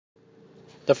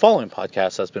The following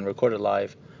podcast has been recorded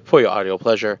live for your audio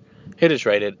pleasure. It is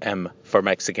rated M for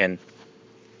Mexican.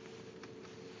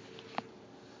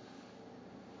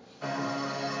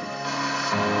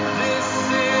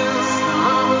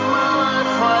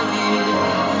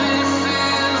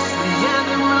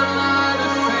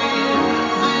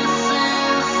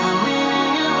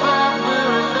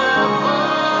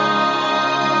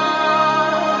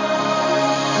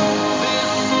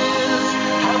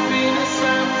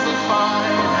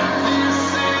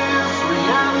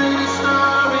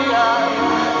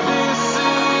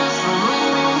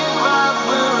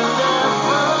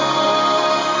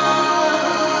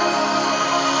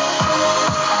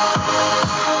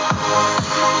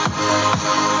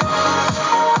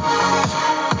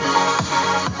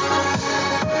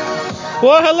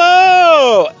 Well,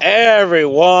 hello,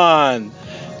 everyone.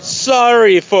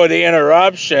 Sorry for the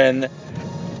interruption.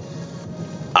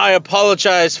 I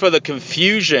apologize for the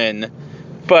confusion,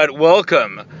 but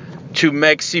welcome to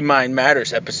Mexi Mind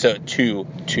Matters episode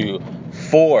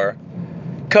 224,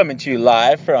 coming to you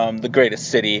live from the greatest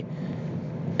city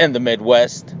in the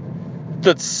Midwest,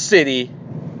 the city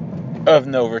of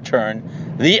no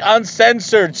return, the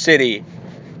uncensored city,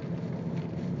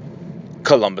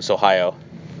 Columbus, Ohio.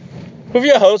 With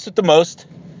your host with the most,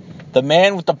 the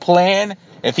man with the plan.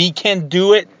 If he can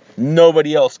do it,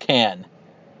 nobody else can.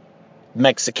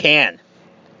 Mexican.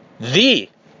 The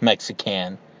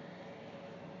Mexican.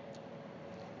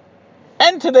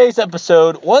 And today's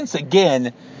episode, once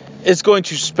again, is going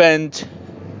to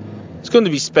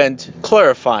be spent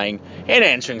clarifying and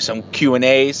answering some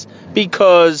Q&As,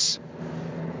 because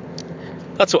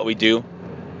that's what we do.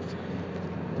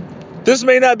 This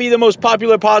may not be the most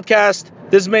popular podcast.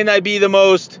 This may not be the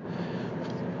most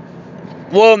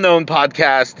well-known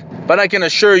podcast, but I can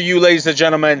assure you, ladies and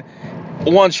gentlemen,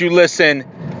 once you listen,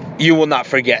 you will not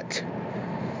forget.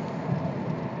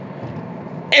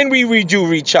 And we do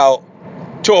reach out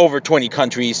to over 20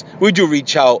 countries. We do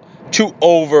reach out to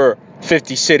over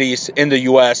 50 cities in the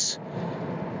U.S.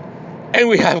 And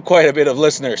we have quite a bit of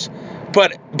listeners.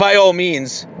 But by all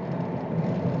means,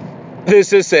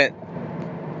 this isn't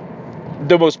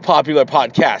the most popular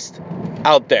podcast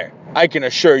out there, I can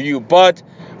assure you. But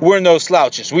we're no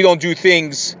slouches. We don't do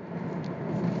things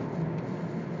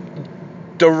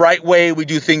the right way. We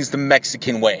do things the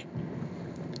Mexican way.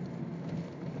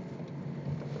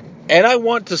 And I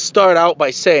want to start out by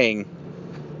saying,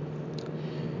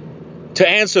 to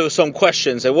answer some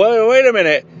questions, and wait a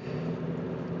minute,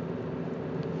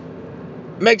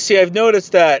 Mexi, I've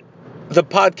noticed that the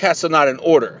podcasts are not in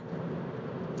order.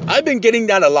 I've been getting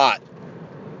that a lot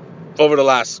over the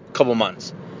last couple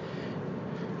months.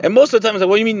 And most of the time, it's like,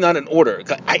 what do you mean not in order?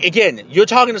 Again, you're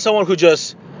talking to someone who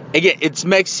just, again, it's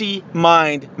Mexi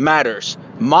Mind Matters.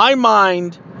 My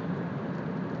mind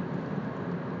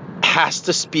has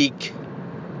to speak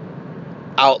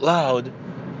out loud.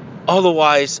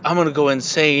 Otherwise, I'm going to go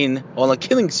insane on a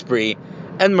killing spree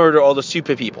and murder all the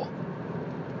stupid people.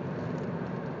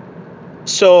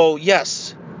 So,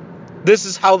 yes, this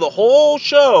is how the whole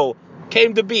show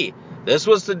came to be. This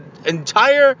was the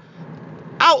entire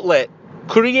outlet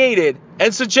created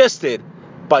and suggested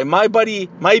by my buddy,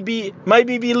 my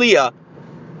BB Leah,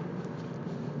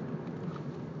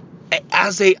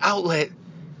 as a outlet,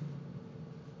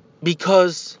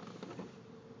 because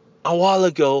a while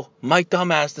ago, my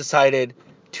dumbass decided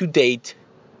to date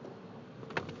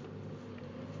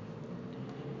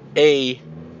a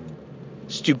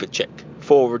stupid chick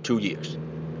for over 2 years.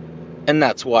 And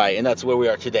that's why, and that's where we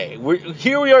are today.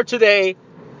 Here we are today,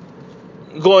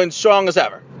 going strong as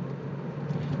ever.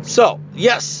 So,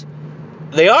 yes,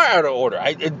 they are out of order.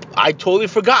 I totally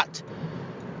forgot.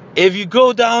 If you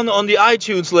go down on the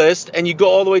iTunes list and you go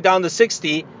all the way down to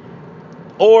 60,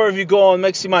 or if you go on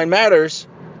Mexi Mind Matters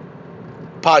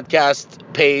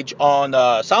podcast page on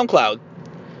SoundCloud,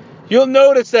 you'll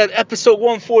notice that episode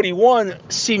 141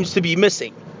 seems to be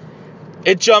missing.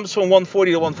 It jumps from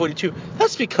 140 to 142.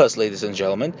 That's because, ladies and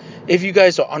gentlemen, if you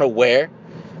guys are unaware,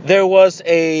 there was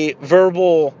a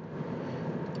verbal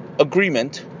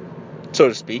agreement, so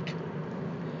to speak,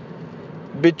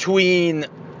 between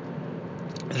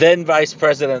then Vice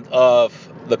President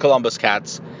of the Columbus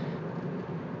Cats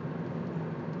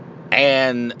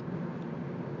and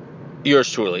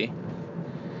yours truly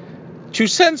to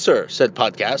censor said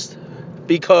podcast,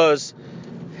 because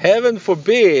heaven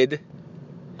forbid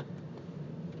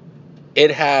it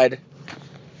had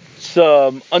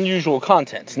some unusual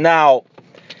content. Now,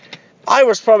 I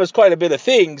was promised quite a bit of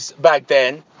things back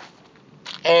then,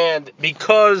 and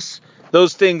because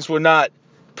those things were not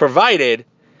provided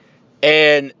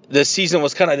and the season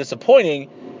was kind of disappointing,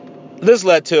 this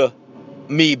led to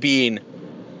me being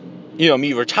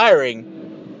me retiring.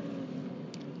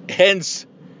 Hence,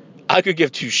 I could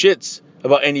give two shits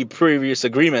about any previous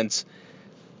agreements,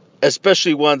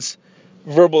 especially once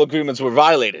verbal agreements were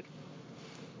violated.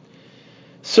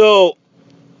 So,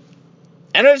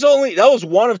 and that was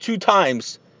one of two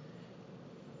times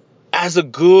as a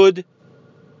good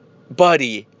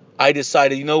buddy, I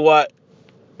decided, you know what?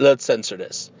 Let's censor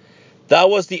this.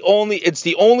 It's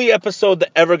the only episode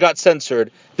that ever got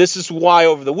censored. This is why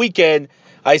over the weekend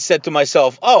I said to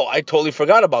myself, oh, I totally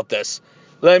forgot about this.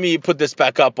 Let me put this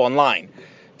back up online.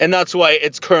 And that's why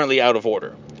it's currently out of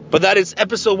order. But that is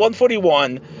episode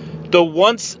 141, the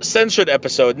once censored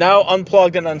episode, now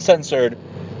unplugged and uncensored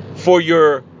for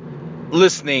your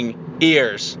listening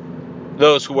ears,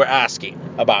 those who were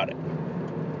asking about it.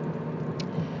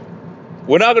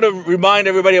 We're not going to remind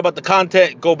everybody about the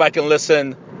content. Go back and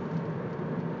listen.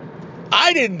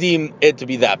 I didn't deem it to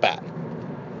be that bad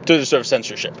to deserve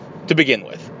censorship to begin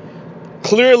with.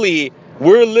 Clearly,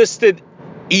 we're listed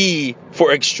E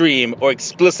for extreme or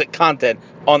explicit content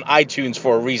on iTunes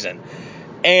for a reason.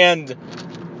 And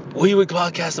we would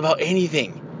podcast about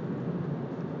anything.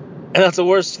 And that's the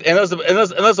worst. And that's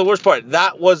the worst part.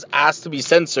 That was asked to be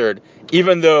censored,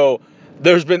 even though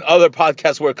there's been other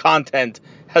podcasts where content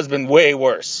has been way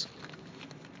worse.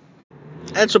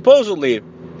 And supposedly,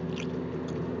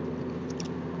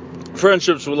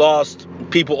 friendships were lost.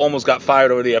 People almost got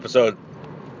fired over the episode.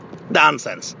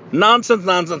 Nonsense.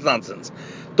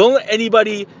 Don't let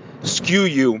anybody skew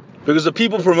you, because the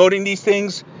people promoting these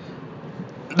things,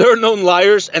 they're known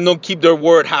liars and don't keep their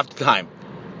word half the time.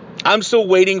 I'm still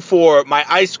waiting for my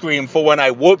ice cream for when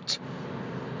I whooped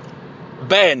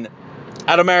Ben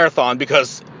at a marathon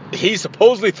because he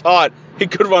supposedly thought he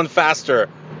could run faster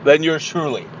than yours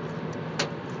truly.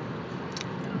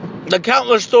 The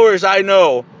countless stories I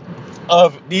know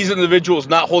of these individuals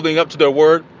not holding up to their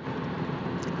word,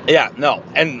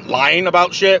 and lying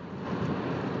about shit,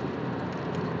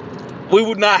 we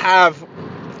would not have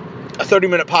a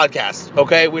 30-minute podcast,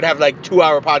 okay? We'd have like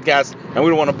 2-hour podcasts, and we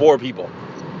don't want to bore people.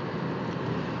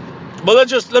 But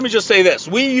let me just say this.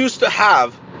 We used to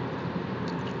have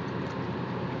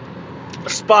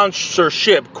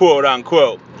sponsorship, quote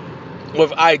unquote,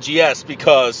 with IGS,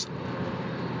 because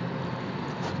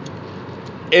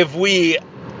if we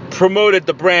promoted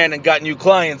the brand and got new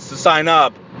clients to sign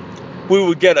up, we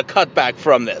would get a cutback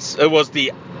from this. It was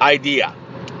the idea.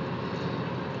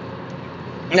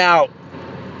 Now,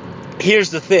 here's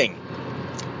the thing.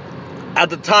 At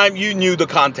the time you knew the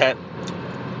content,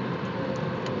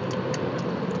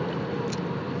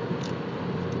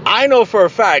 I know for a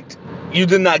fact you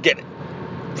did not get it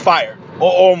fired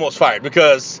or almost fired,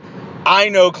 because I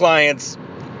know clients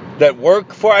that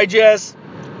work for IGS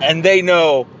and they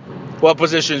know what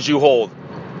positions you hold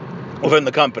within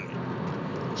the company.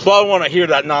 So I don't want to hear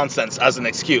that nonsense as an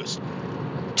excuse.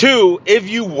 2, if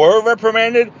you were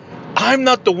reprimanded, I'm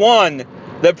not the one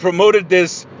that promoted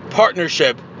this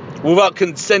partnership without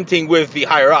consenting with the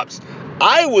higher ups.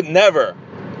 I would never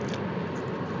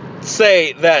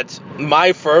say that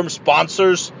my firm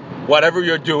sponsors whatever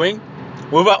you're doing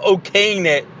without okaying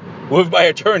it with my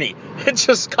attorney. It's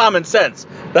just common sense.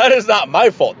 That is not my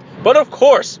fault. But of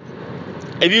course,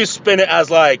 if you spin it as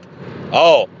like,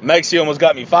 oh, Mexi almost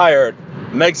got me fired,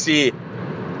 Mexi,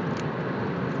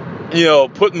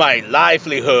 put my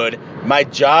livelihood, my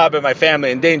job, and my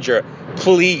family in danger,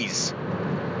 please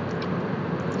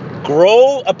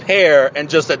grow a pair and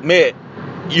just admit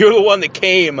you're the one that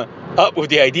came up with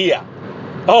the idea.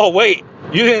 Oh, wait,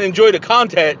 you didn't enjoy the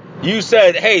content. You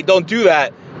said, hey, don't do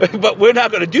that. But we're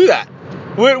not going to do that.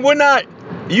 We're not.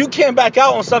 You can't back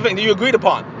out on something that you agreed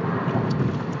upon.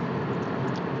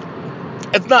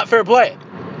 It's not fair play.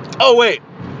 Oh, wait.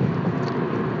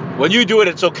 When you do it,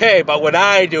 it's okay. But when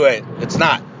I do it, it's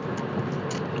not.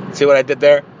 See what I did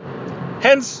there?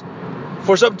 Hence,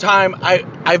 for some time,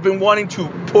 I've been wanting to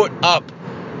put up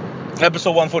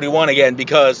episode 141 again,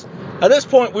 because at this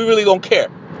point, we really don't care.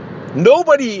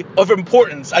 Nobody of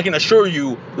importance, I can assure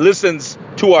you, listens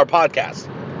to our podcast.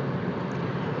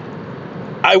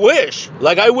 I wish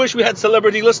we had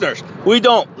celebrity listeners. We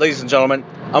don't, ladies and gentlemen.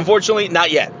 Unfortunately, not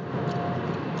yet.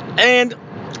 And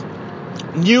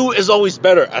new is always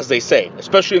better, as they say,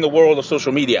 especially in the world of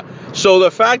social media. So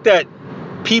the fact that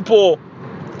people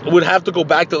would have to go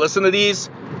back to listen to these,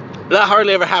 that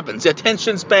hardly ever happens. The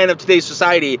attention span of today's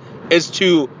society is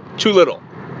too little.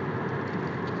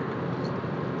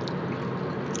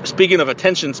 Speaking of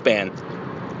attention span,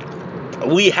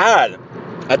 we had,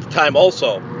 at the time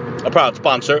also, a proud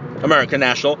sponsor, American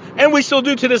National, and we still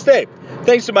do to this day.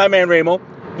 Thanks to my man Ramo.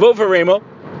 Vote for Ramo.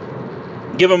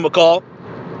 Give him a call.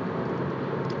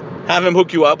 Have him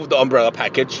hook you up with the umbrella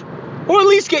package. or at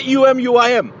least get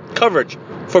UM/UIM coverage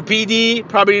for PD,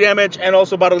 property damage, and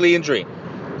also bodily injury.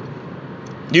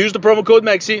 Use the promo code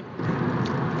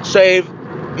MEXI, save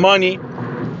money,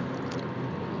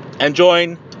 and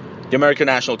join the American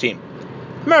National team.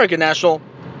 American National,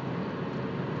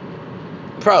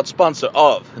 proud sponsor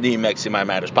of the Mexi My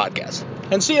Matters podcast.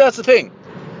 And see, that's the thing.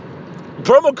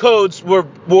 Promo codes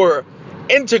were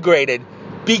integrated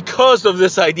because of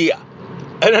this idea.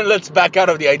 And then let's back out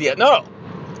of the idea. No.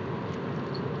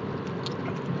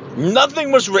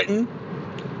 Nothing was written.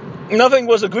 Nothing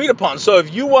was agreed upon. So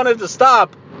if you wanted to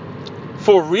stop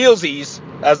for realsies,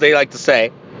 as they like to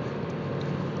say,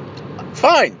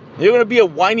 fine. You're going to be a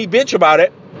whiny bitch about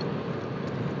it.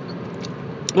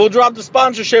 We'll drop the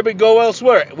sponsorship and go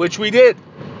elsewhere, which we did.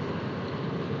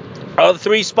 Our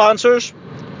 3 sponsors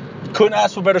couldn't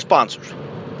ask for better sponsors.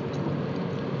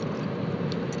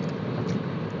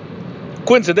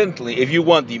 Coincidentally, if you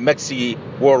want the Mexi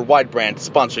Worldwide brand to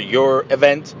sponsor your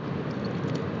event,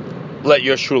 let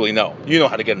yours truly know. You know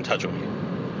how to get in touch with me.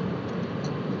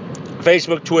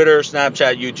 Facebook, Twitter,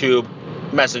 Snapchat, YouTube,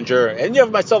 Messenger, and you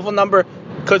have my cell phone number.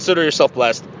 Consider yourself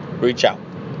blessed. Reach out.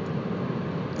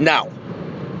 Now,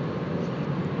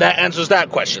 that answers that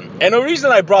question. And the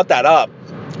reason I brought that up,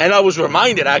 and I was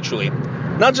reminded actually,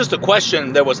 not just a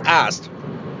question that was asked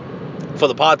for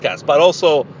the podcast, but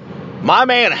also my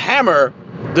man Hammer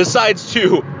decides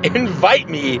to invite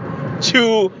me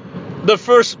to the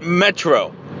first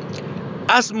Metro.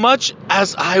 As much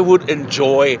as I would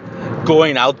enjoy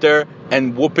going out there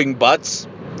and whooping butts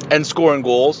and scoring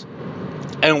goals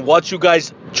and watch you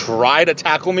guys try to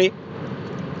tackle me,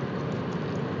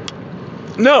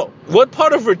 no. What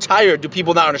part of retired do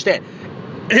people not understand?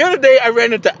 The other day I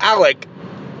ran into Alec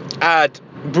at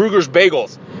Brugger's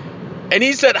Bagels, and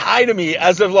he said hi to me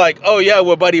as if like, oh yeah,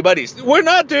 we're buddies. We're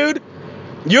not, dude.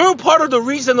 You're part of the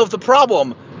reason of the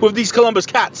problem with these Columbus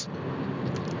Cats.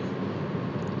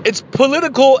 It's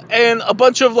political and a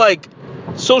bunch of like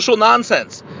social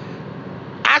nonsense.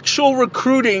 Actual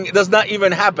recruiting does not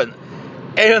even happen.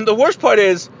 And the worst part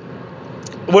is,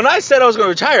 when I said I was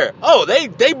going to retire,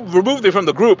 they removed me from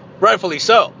the group, rightfully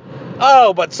so.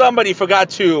 Oh, but somebody forgot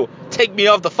to take me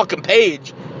off the fucking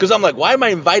page, because I'm like, why am I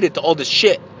invited to all this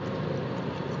shit?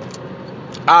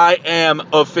 I am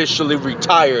officially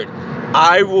retired.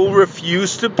 I will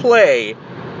refuse to play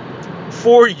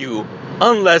for you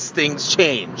unless things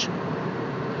change.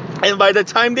 And by the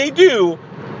time they do,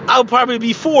 I'll probably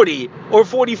be 40 or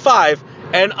 45,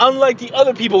 and unlike the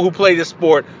other people who play this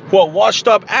sport, who are washed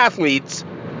up athletes,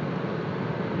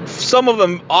 some of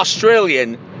them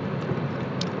Australian,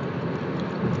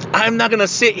 I'm not going to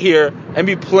sit here and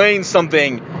be playing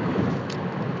something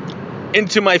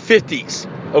into my 50s,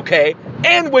 okay?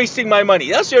 And wasting my money.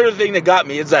 That's the other thing that got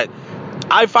me, is that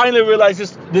I finally realized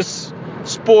this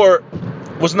sport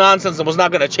was nonsense and was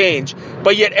not going to change,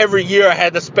 but yet every year I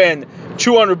had to spend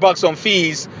 $200 on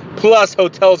fees plus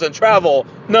hotels and travel.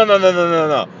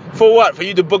 No. For what? For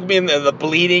you to book me in the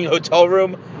bleeding hotel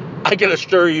room? I can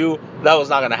assure you that was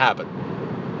not going to happen.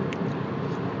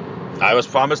 I was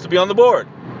promised to be on the board.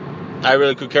 I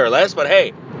really could care less, but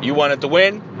hey, you wanted to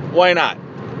win? Why not?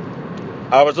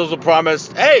 I was also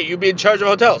promised, hey, you'd be in charge of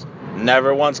hotels.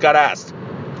 Never once got asked.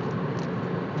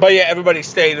 But yeah, everybody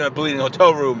stayed in a bleeding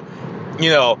hotel room,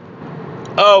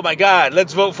 oh my God,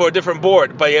 let's vote for a different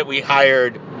board. But yet we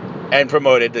hired and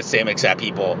promoted the same exact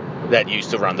people that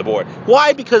used to run the board.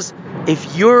 Why? Because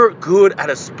if you're good at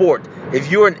a sport,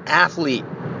 if you're an athlete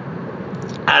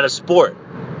at a sport,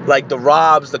 like the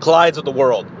Robs, the Clydes of the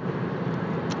world,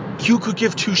 you could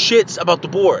give 2 shits about the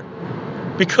board.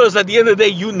 Because at the end of the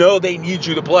day, they need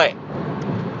you to play.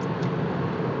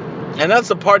 And that's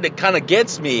the part that kind of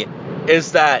gets me,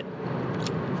 is that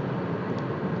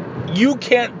you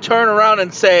can't turn around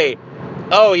and say,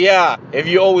 oh yeah, if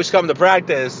you always come to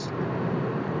practice,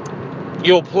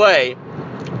 you'll play,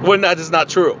 when that is not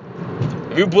true.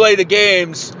 If you play the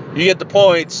games, you get the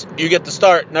points, you get the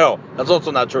start. No, that's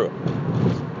also not true.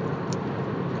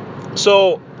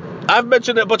 So, I've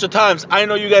mentioned it a bunch of times. I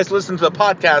know you guys listen to the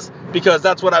podcast because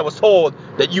that's what I was told,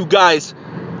 that you guys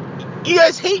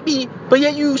hate me, but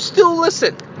yet you still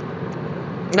listen.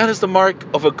 That is the mark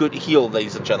of a good heel,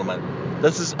 ladies and gentlemen.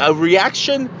 This is a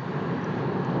reaction.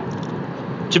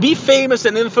 To be famous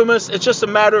and infamous, it's just a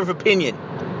matter of opinion.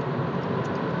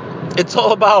 It's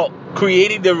all about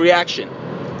creating the reaction.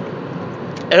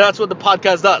 And that's what the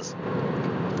podcast does.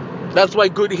 That's why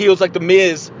good heels like The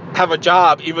Miz have a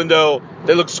job, even though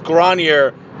they look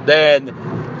scrawnier than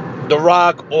The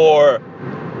Rock or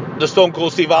the Stone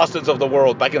Cold Steve Austins of the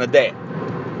world back in the day.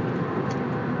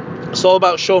 It's all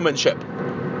about showmanship.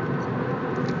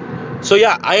 So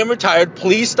yeah, I am retired.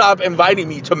 Please stop inviting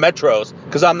me to Metros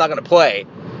because I'm not going to play.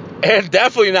 And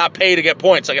definitely not pay to get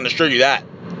points, I can assure you that.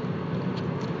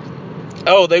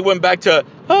 Oh, they went back to,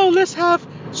 let's have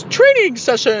training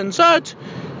sessions at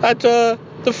the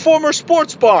former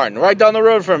sports barn right down the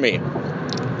road from me.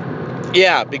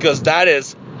 Yeah, because that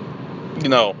is, you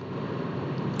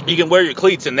can wear your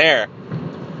cleats in there.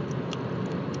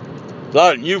 A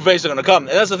lot of new faces are going to come.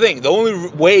 And that's the thing. The only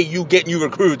way you get new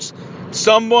recruits,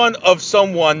 someone of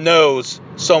someone knows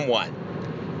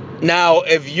someone. Now,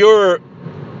 if you're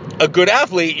a good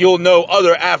athlete, you'll know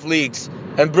other athletes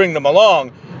and bring them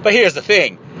along. But here's the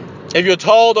thing. If you're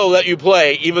tall, they'll let you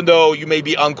play, even though you may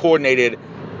be uncoordinated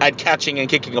at catching and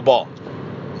kicking a ball.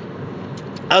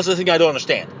 That's the thing I don't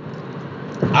understand.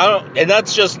 And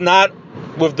that's just not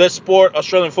with this sport,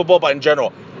 Australian football, but in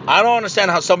general. I don't understand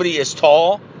how somebody is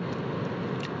tall,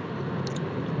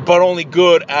 but only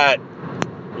good at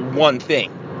one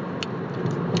thing.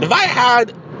 If I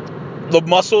had the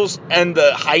muscles and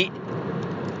the height,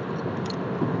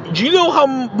 do you know how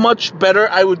much better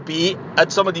I would be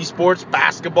at some of these sports?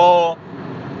 Basketball,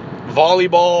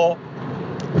 volleyball.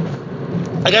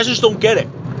 I just don't get it.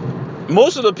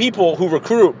 Most of the people who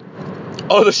recruit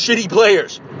are the shitty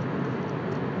players.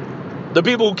 The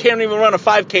people who can't even run a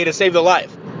 5K to save their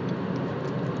life.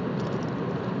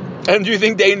 And do you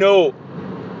think they know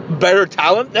better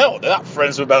talent? No, they're not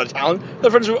friends with better talent.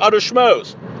 They're friends with other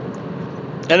schmoes.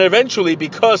 And eventually,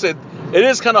 because it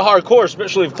is kind of hardcore,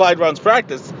 especially if Clyde runs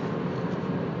practice,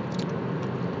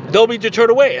 they'll be deterred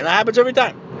away. And that happens every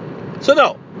time. So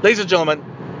no, ladies and gentlemen,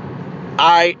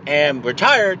 I am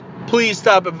retired. Please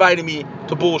stop inviting me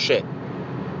to bullshit.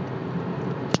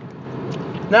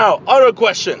 Now, other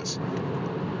questions.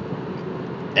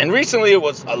 And recently there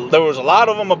was a lot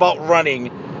of them about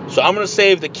running, so I'm going to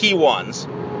save the key ones.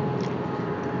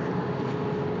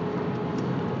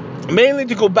 Mainly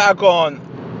to go back on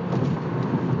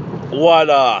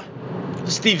what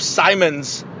Steve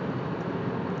Simons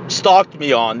stalked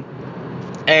me on,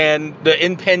 and the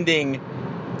impending,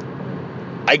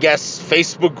 I guess,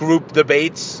 Facebook group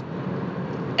debates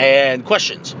and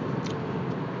questions.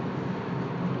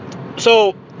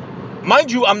 So,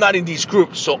 mind you, I'm not in these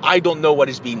groups, so I don't know what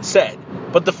is being said.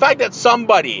 But the fact that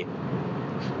somebody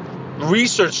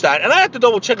researched that, and I have to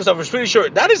double check because I was pretty sure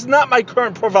that is not my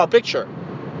current profile picture.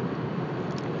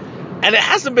 And it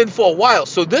hasn't been for a while.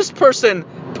 So this person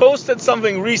posted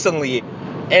something recently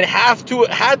and had to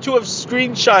have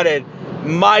screenshotted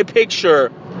my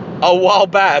picture a while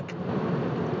back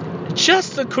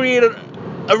just to create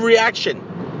a reaction.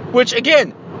 Which,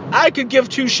 again, I could give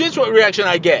two shits what reaction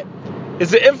I get.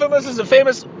 Is it infamous? Is it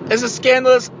famous? Is it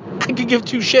scandalous? I could give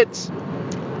two shits.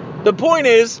 The point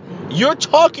is, you're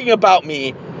talking about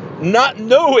me not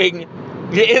knowing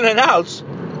the in and outs,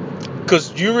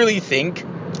 because you really think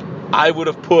I would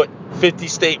have put 50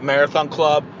 State Marathon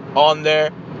Club on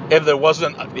there if there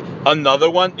wasn't another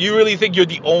one? You really think you're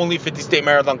the only 50 State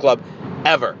Marathon Club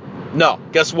ever? No.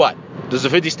 Guess what? There's a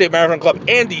 50 State Marathon Club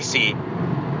and DC,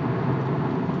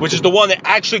 which is the one that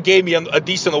actually gave me a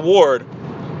decent award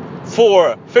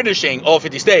for finishing all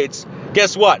 50 states.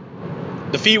 Guess what?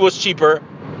 The fee was cheaper.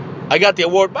 I got the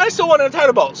award, but I still wanted a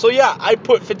title belt. So yeah, I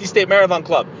put 50 State Marathon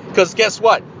Club. Because guess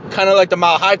what? Kind of like the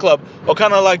Mile High Club, or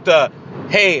kind of like the,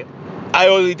 hey, I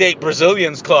only date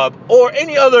Brazilians club, or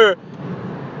any other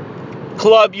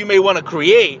club you may want to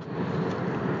create.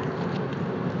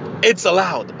 It's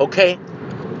allowed, okay?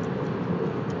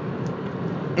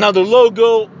 Now the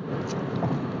logo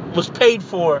was paid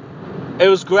for. It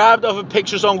was grabbed off of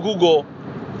pictures on Google.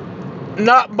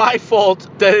 Not my fault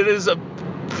that it is a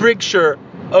picture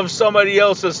of somebody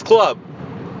else's club.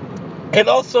 And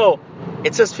also,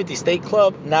 it says 50 State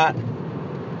Club, not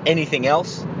anything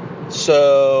else.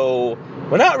 So,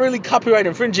 we're not really copyright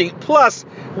infringing. Plus,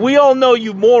 we all know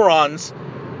you morons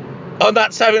are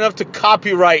not savvy enough to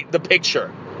copyright the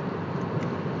picture.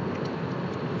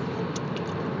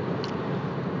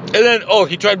 And then,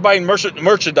 he tried buying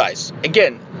merchandise.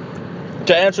 Again,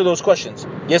 to answer those questions,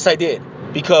 yes, I did.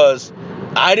 Because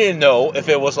I didn't know if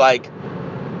it was like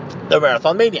the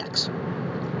Marathon Maniacs.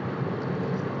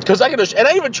 Because and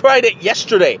I even tried it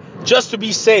yesterday just to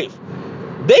be safe.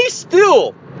 They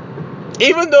still,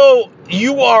 even though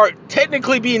you are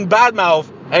technically being badmouthed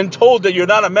and told that you're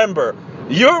not a member,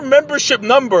 your membership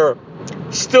number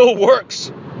still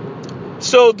works.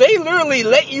 So they literally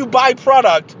let you buy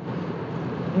product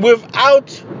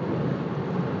without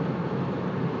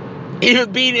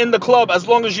even being in the club, as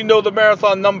long as you know the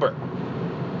marathon number.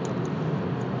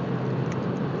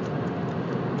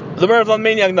 The Marathon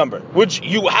Maniac number, which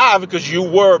you have because you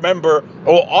were a member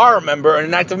or are a member,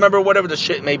 an active member, whatever the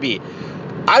shit may be.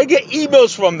 I get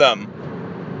emails from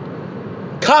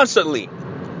them constantly.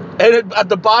 And at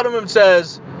the bottom it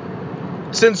says,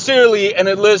 sincerely, and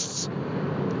it used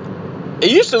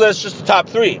to list just the top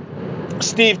 3.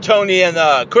 Steve, Tony,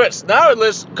 and Chris. Now it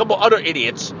lists a couple other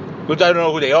idiots, which I don't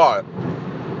know who they are.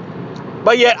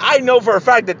 But yet I know for a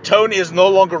fact that Tony is no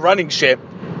longer running shit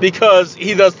because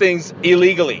he does things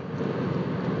illegally.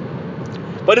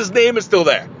 But his name is still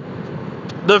there.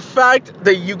 The fact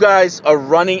that you guys are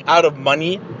running out of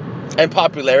money and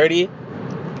popularity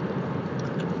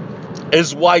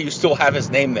is why you still have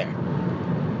his name there.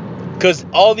 Because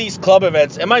all these club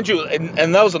events, and mind you,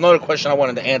 and that was another question I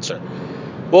wanted to answer.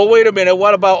 Well, wait a minute,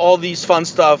 what about all these fun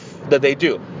stuff that they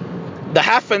do? The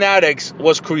Half Fanatics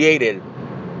was created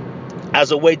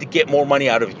as a way to get more money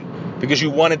out of you because you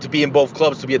wanted to be in both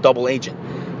clubs to be a double agent.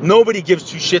 Nobody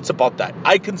gives 2 shits about that.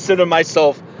 I consider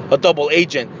myself a double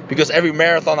agent because every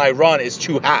marathon I run is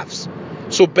 2 halves.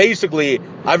 So basically,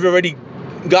 I've already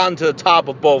gotten to the top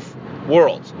of both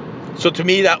worlds. So to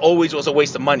me, that always was a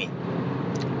waste of money.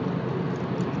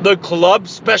 The club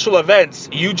special events,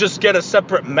 you just get a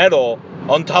separate medal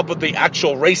on top of the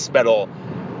actual race medal.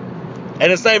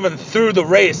 And it's not even through the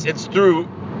race, it's through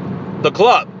the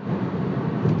club.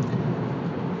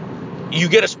 You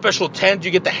get a special tent,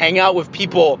 you get to hang out with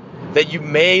people that you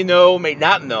may know, may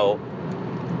not know.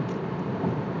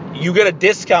 You get a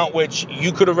discount which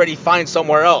you could already find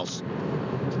somewhere else.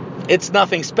 It's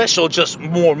nothing special, just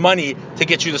more money to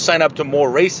get you to sign up to more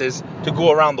races to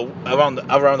go around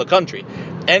the country.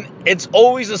 And it's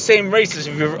always the same races.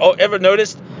 If you've ever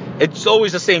noticed, it's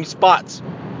always the same spots.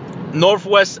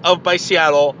 Northwest up by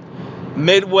Seattle,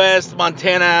 Midwest,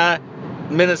 Montana,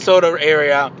 Minnesota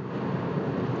area,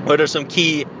 where there's some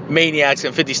key maniacs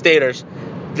and 50-staters.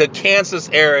 The Kansas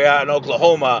area and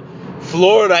Oklahoma,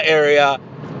 Florida area,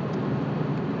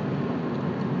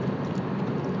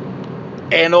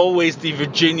 and always the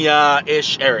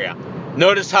Virginia-ish area.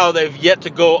 Notice how they've yet to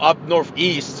go up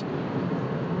northeast,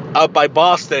 up by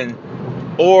Boston,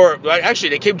 or actually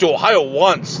they came to Ohio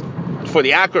once for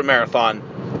the Akron Marathon.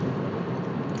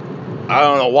 I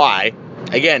don't know why.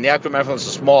 Again, the Akron Marathon is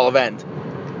a small event.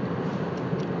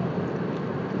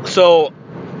 So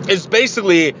it's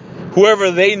basically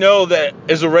whoever they know that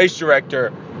is a race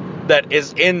director that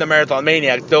is in the Marathon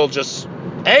Maniacs, they'll just,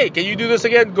 hey, can you do this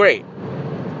again? Great.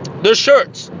 The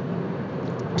shirts.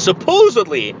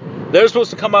 Supposedly, they're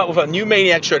supposed to come out with a new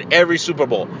Maniac shirt every Super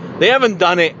Bowl. They haven't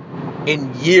done it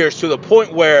in years, to the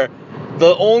point where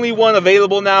the only one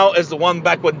available now is the one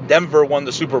back when Denver won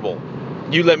the Super Bowl.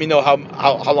 You let me know how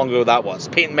long ago that was.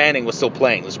 Peyton Manning was still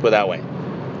playing, let's put it that way.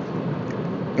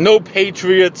 No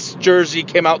Patriots jersey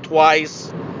came out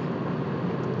twice.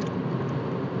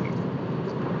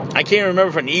 I can't remember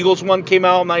if an Eagles one came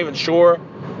out, I'm not even sure.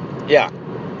 Yeah,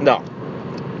 no.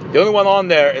 The only one on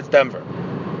there is Denver.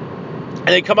 And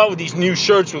they come out with these new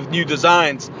shirts with new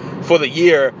designs for the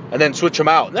year and then switch them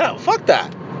out. No, fuck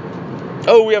that.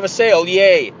 Oh, we have a sale,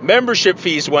 yay. Membership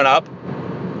fees went up.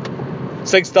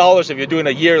 $6 if you're doing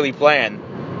a yearly plan.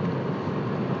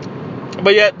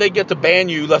 But yet they get to ban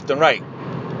you left and right.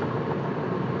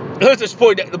 Here's this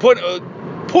point. The point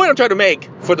I'm trying to make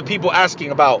for the people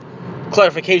asking about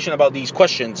clarification about these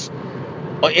questions,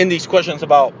 in these questions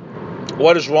about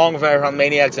what is wrong with Marathon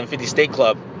Maniacs and 50 State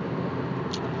Club.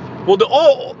 Well,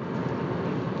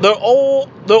 they're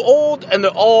old and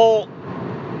they're all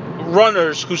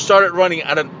runners who started running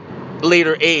at a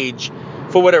later age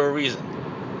for whatever reason.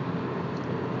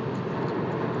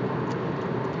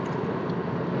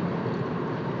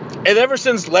 And ever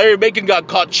since Larry Bacon got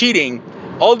caught cheating,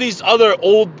 all these other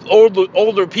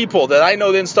older people that I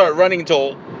know didn't start running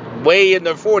until way in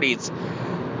their 40s,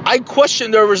 I question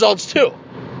their results too.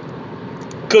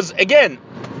 Because again,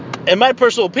 in my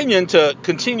personal opinion, to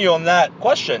continue on that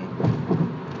question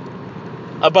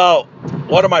about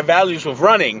what are my values with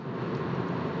running,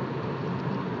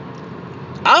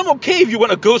 I'm okay if you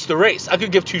want to ghost the race. I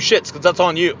could give 2 shits because that's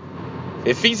on you.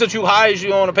 If fees are too high, you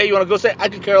don't want to pay, you want to ghost it, I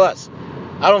could care less.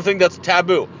 I don't think that's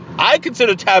taboo. I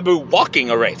consider taboo walking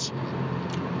a race.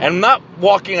 And I'm not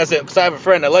walking as in, because I have a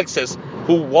friend, Alexis,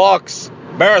 who walks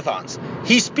marathons.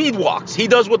 He speed walks. He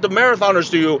does what the marathoners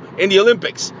do in the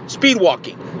Olympics. Speed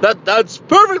walking. That's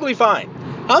perfectly fine.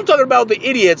 I'm talking about the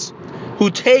idiots who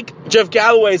take Jeff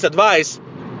Galloway's advice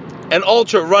and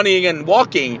alter running and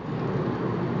walking.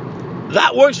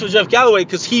 That works for Jeff Galloway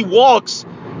because he walks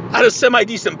at a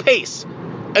semi-decent pace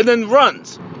and then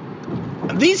runs.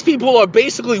 These people are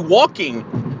basically walking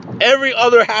every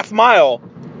other half mile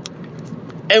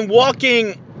and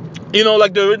walking,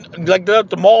 like they're at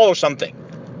the mall or something.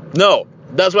 No,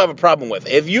 that's what I have a problem with.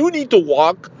 If you need to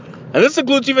walk, and this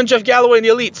includes even Jeff Galloway and the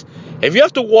elites, If you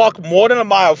have to walk more than a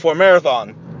mile for a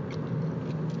marathon,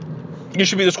 you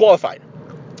should be disqualified.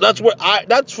 That's,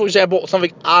 for example,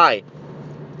 something I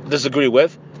disagree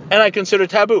with, and I consider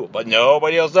taboo, but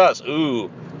nobody else does.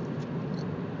 Ooh.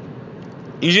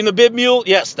 Using the bib mule,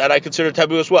 yes, that I consider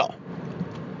taboo as well.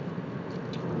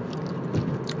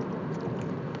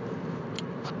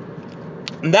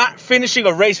 Not finishing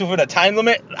a race within a time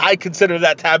limit, I consider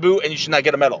that taboo, and you should not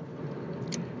get a medal.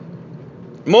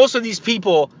 Most of these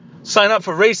people sign up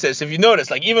for races, if you notice,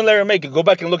 like even Larry Maker, go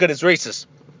back and look at his races.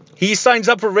 He signs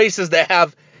up for races that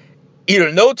have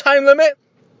either no time limit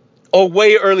or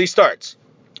way early starts.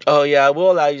 Oh yeah,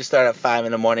 we'll allow you to start at 5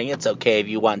 in the morning. It's okay if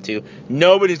you want to.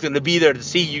 Nobody's going to be there to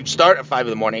see you start at 5 in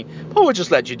the morning, but we'll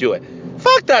just let you do it.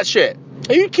 Fuck that shit.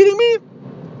 Are you kidding me?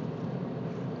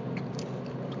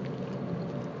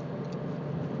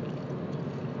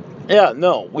 Yeah,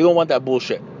 no, we don't want that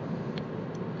bullshit.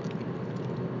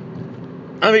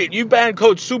 I mean, you banned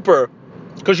Coach Super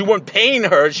because you weren't paying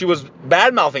her. She was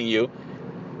bad-mouthing you.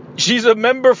 She's a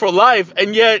member for life,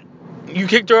 and yet you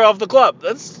kicked her off the club.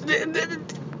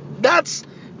 That's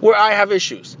where I have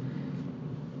issues.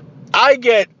 I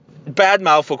get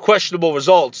bad-mouth for questionable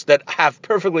results that have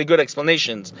perfectly good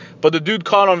explanations, but the dude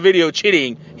caught on video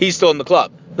cheating, he's still in the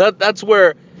club. That's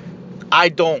where I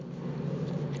don't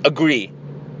agree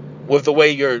with the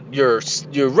way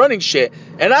you're running shit,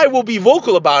 and I will be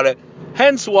vocal about it.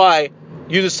 Hence why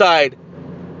you decide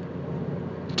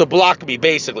to block me,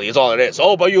 basically, is all it is.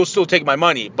 Oh, but you'll still take my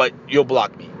money, but you'll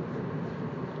block me.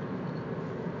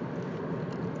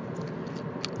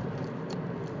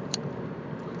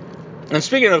 And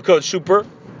speaking of Coach Super,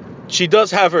 she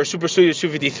does have her Super Studio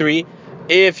 253.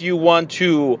 If you want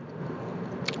to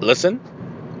listen,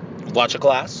 watch a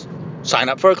class, sign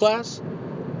up for a class,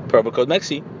 promo code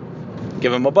MEXI,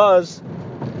 give them a buzz.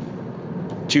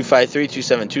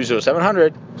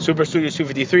 253-272-0700, Super Studios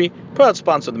 253, proud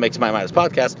sponsor of the Makes My Minds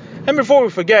podcast. And before we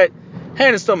forget,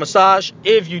 hand and stone massage.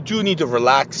 If you do need to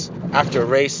relax after a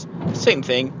race, same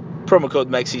thing. Promo code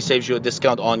MEXI saves you a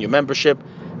discount on your membership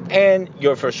and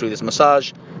your first Swedish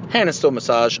massage. Hand and stone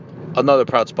massage, another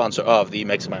proud sponsor of the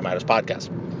Makes My Minds podcast.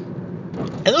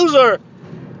 And those are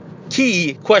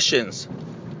key questions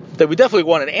that we definitely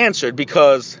wanted answered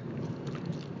because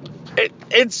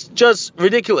it's just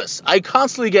ridiculous. I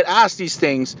constantly get asked these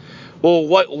things. Well,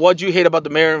 what do you hate about the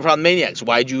Marathon Maniacs?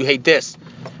 Why do you hate this?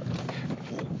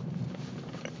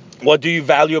 What do you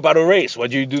value about a race? Why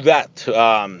do you do that?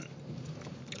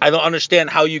 I don't understand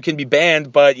how you can be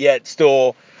banned but yet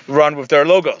still run with their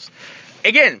logos.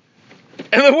 Again,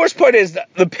 and the worst part is that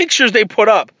the pictures they put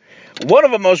up, one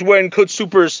of them was wearing Coach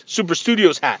Super's Super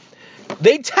Studios hat.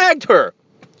 They tagged her.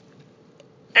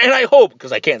 And I hope,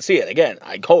 because I can't see it, again,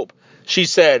 I hope, she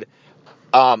said,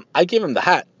 I gave him the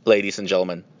hat, ladies and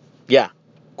gentlemen. Yeah,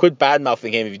 quit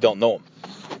bad-mouthing him if you don't know him.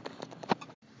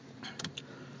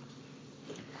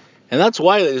 And that's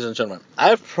why, ladies and gentlemen, I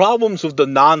have problems with the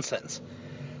nonsense.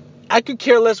 I could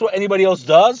care less what anybody else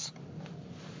does,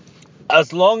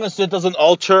 as long as it doesn't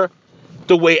alter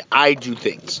the way I do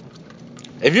things.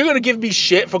 If you're going to give me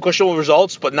shit for questionable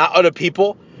results, but not other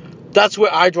people, that's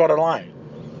where I draw the line.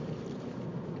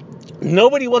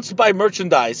 Nobody wants to buy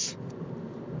merchandise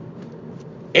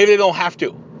if they don't have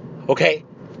to, okay?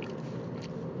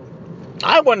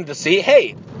 I wanted to see,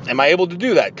 hey, am I able to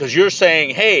do that? Because you're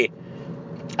saying, hey,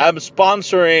 I'm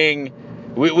sponsoring,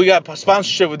 we got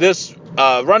sponsorship with this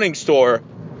running store,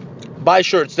 buy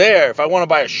shirts there. If I want to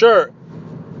buy a shirt,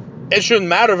 it shouldn't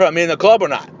matter if I'm in the club or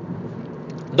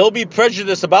not. Don't be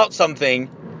prejudiced about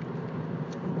something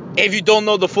if you don't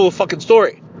know the full fucking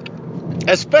story.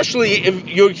 Especially if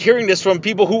you're hearing this from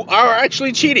people who are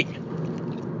actually cheating.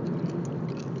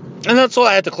 And that's all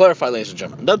I had to clarify, ladies and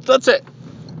gentlemen. That's it.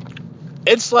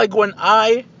 It's like when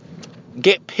I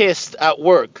get pissed at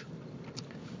work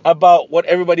about what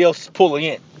everybody else is pulling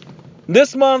in.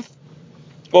 This month,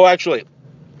 well, actually,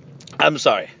 I'm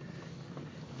sorry.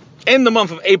 In the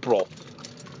month of April,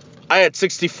 I had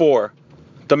 64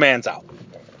 demands out.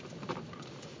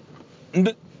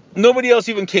 Nobody else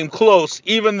even came close,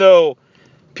 even though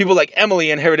people like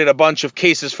Emily inherited a bunch of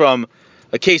cases from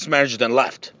a case manager then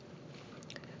left.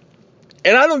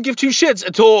 And I don't give two shits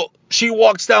until she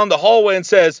walks down the hallway and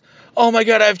says, oh my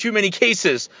God, I have too many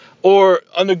cases. Or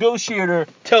a negotiator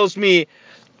tells me,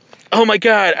 oh my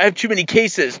God, I have too many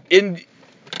cases.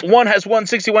 One has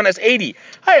 160, one has 80.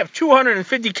 I have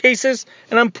 250 cases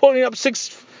and I'm pulling up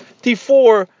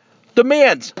 64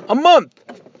 demands a month.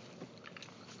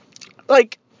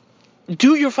 Like,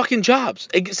 do your fucking jobs.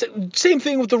 Same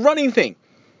thing with the running thing.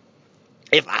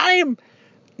 If I am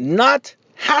not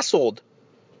hassled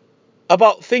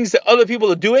about things that other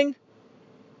people are doing,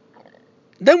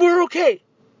 then we're okay.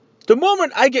 The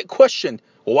moment I get questioned,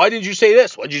 well, why did you say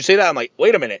this? Why did you say that? I'm like,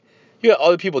 wait a minute. You got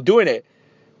other people doing it,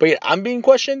 but yet I'm being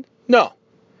questioned? No.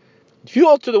 If you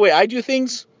alter the way I do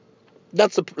things,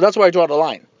 that's where I draw the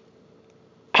line.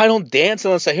 I don't dance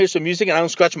unless I hear some music, and I don't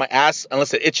scratch my ass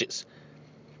unless it itches.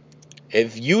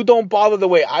 If you don't bother the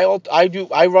way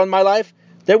I run my life,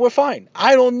 then we're fine.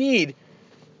 I don't need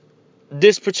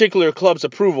this particular club's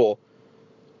approval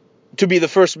to be the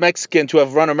first Mexican to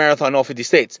have run a marathon in all 50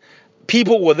 states.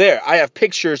 People were there. I have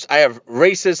pictures. I have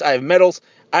races. I have medals.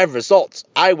 I have results.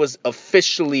 I was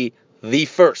officially the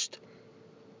first.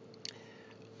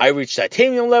 I reached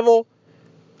titanium level.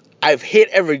 I've hit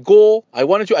every goal I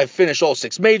wanted to. I've finished all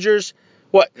 6 majors.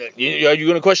 What? Are you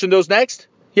going to question those next?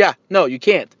 Yeah. No, you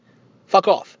can't. Fuck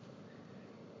off.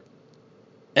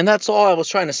 And that's all I was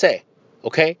trying to say.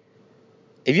 Okay?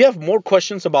 If you have more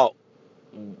questions about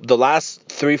the last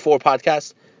 3-4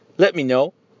 podcasts, let me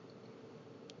know.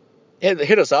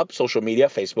 Hit us up, social media,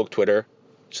 Facebook, Twitter,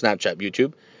 Snapchat,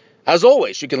 YouTube. As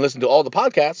always, you can listen to all the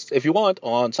podcasts if you want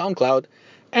on SoundCloud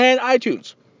and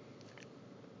iTunes.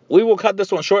 We will cut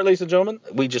this one short, ladies and gentlemen.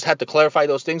 We just had to clarify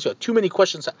those things. We have too many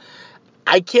questions.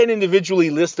 I can't individually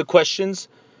list the questions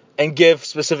and give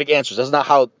specific answers. That's not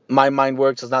how my mind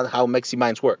works. That's not how Mexi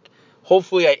minds work.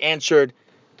 Hopefully I answered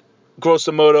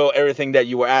grosso modo everything that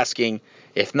you were asking.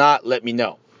 If not, let me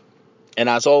know. And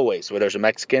as always, where there's a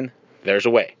Mexican, there's a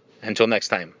way. Until next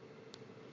time.